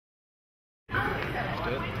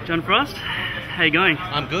it. John Frost, how you going?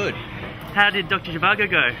 I'm good. How did Dr. Zhivago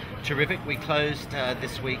go? Terrific. We closed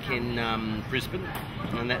this week in Brisbane,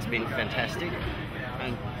 and that's been fantastic.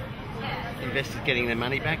 And investors getting their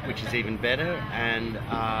money back, which is even better. And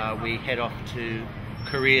we head off to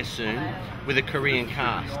Korea soon with a Korean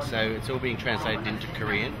cast, so it's all being translated into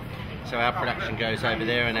Korean. So our production goes over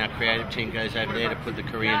there, and our creative team goes over there to put the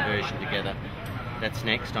Korean version together. That's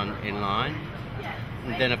next in line.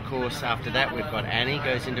 And then, of course, after that, we've got Annie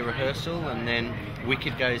goes into rehearsal, and then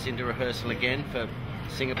Wicked goes into rehearsal again for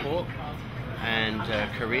Singapore and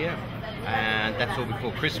Korea, and that's all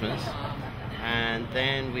before Christmas. And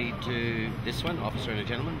then we do this one, Officer and a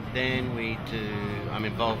Gentleman. Then I'm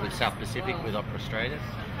involved with South Pacific with Opera Australia,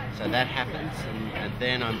 so that happens, and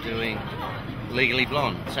then I'm doing Legally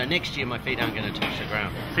Blonde. So next year my feet aren't going to touch the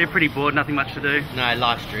ground. So you're pretty bored, nothing much to do? No,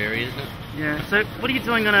 life's dreary, isn't it? Yeah, so what are you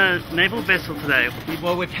doing on a naval vessel today?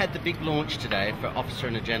 Well, we've had the big launch today for Officer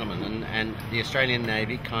and a Gentleman, and the Australian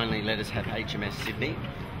Navy kindly let us have HMS Sydney,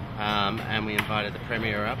 and we invited the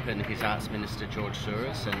Premier up and his Arts Minister George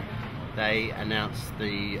Souris, and they announced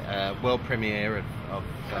the world premiere of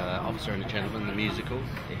Officer and a Gentleman, the musical,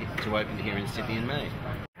 to open here in Sydney in May.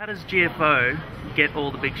 How does GFO get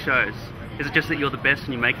all the big shows? Is it just that you're the best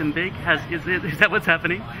and you make them big? Is that what's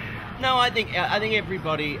happening? No, I think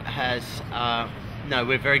everybody has. No,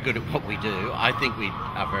 we're very good at what we do. I think we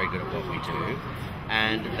are very good at what we do,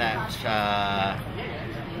 and that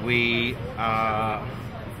we are.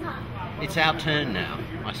 It's our turn now,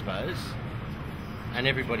 I suppose, and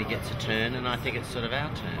everybody gets a turn, and I think it's sort of our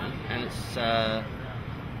turn, and it's.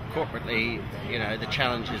 Corporately, you know, the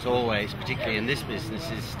challenge is always, particularly in this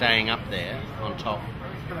business, is staying up there on top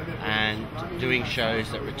and doing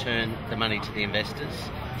shows that return the money to the investors,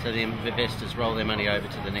 so the investors roll their money over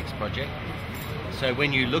to the next project. So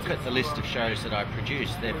when you look at the list of shows that I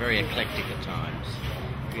produce, they're very eclectic at times.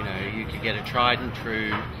 You know, you could get a tried and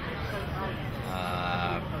true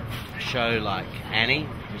show like Annie,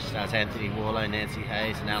 which stars Anthony Warlow, Nancy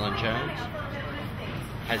Hayes and Alan Jones.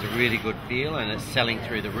 Has a really good feel, and it's selling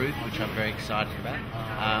through the roof, which I'm very excited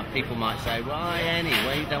about. People might say, why Annie?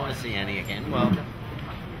 Well, you don't want to see Annie again. Well,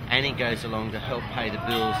 Annie goes along to help pay the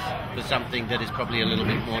bills for something that is probably a little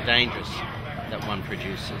bit more dangerous that one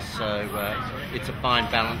produces. So it's a fine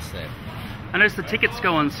balance there. I noticed the tickets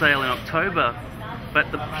go on sale in October,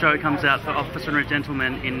 but the show comes out for Officer and a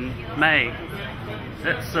Gentleman in May.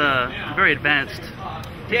 That's very advanced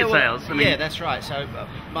ticket sales. I mean, yeah, that's right. So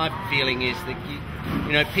my feeling is that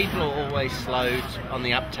you know, people are always slowed on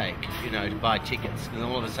the uptake, you know, to buy tickets, and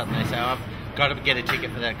all of a sudden they say, oh, I've got to get a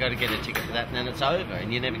ticket for that, got to get a ticket for that, and then it's over,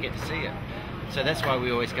 and you never get to see it. So that's why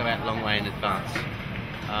we always go out a long way in advance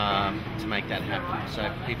to make that happen,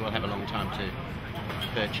 so people will have a long time to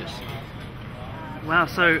purchase. Wow,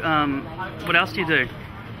 so what else do you do?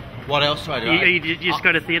 What else do I do? You just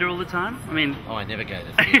go to theatre all the time? I mean... Oh, I never go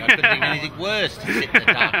to theatre. I couldn't think of anything worse to sit in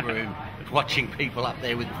a dark room watching people up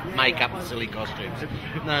there with makeup and silly costumes.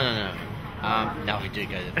 No, I do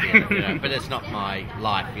go to theatre, you know, but it's not my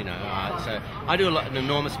life, you know. So I do an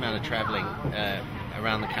enormous amount of travelling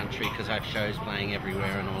around the country because I have shows playing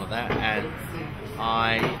everywhere and all of that. And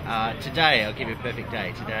today, I'll give you a perfect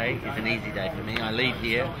day. Today is an easy day for me. I leave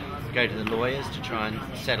here, go to the lawyers to try and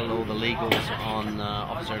settle all the legals on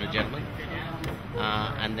Officer and a Gentleman.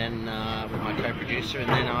 And then with my co-producer, and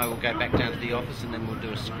then I will go back down to the office, and then we'll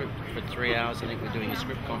do a script for 3 hours. I think we're doing a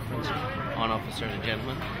script conference on Officer and a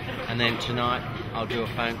Gentleman, and then tonight I'll do a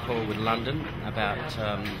phone call with London about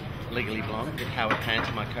Legally Blonde with Howard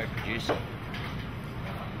Panter, my co-producer,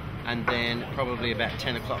 and then probably about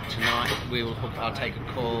 10 o'clock tonight I'll take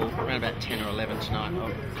a call around about 10 or 11 tonight.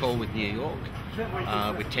 I'll call with New York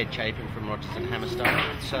with Ted Chapin from Rodgers and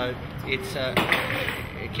Hammerstein. So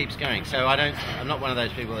it keeps going. So I'm not one of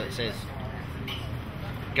those people that says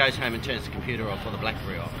goes home and turns the computer off or the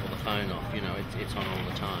BlackBerry off or the phone off. You know, it's on all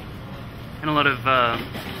the time. And a lot of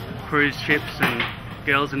cruise ships and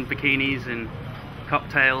girls in bikinis and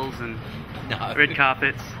cocktails and red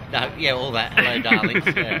carpets. No, yeah, all that. Hello, darlings.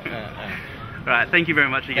 Right, thank you very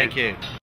much again. Thank you.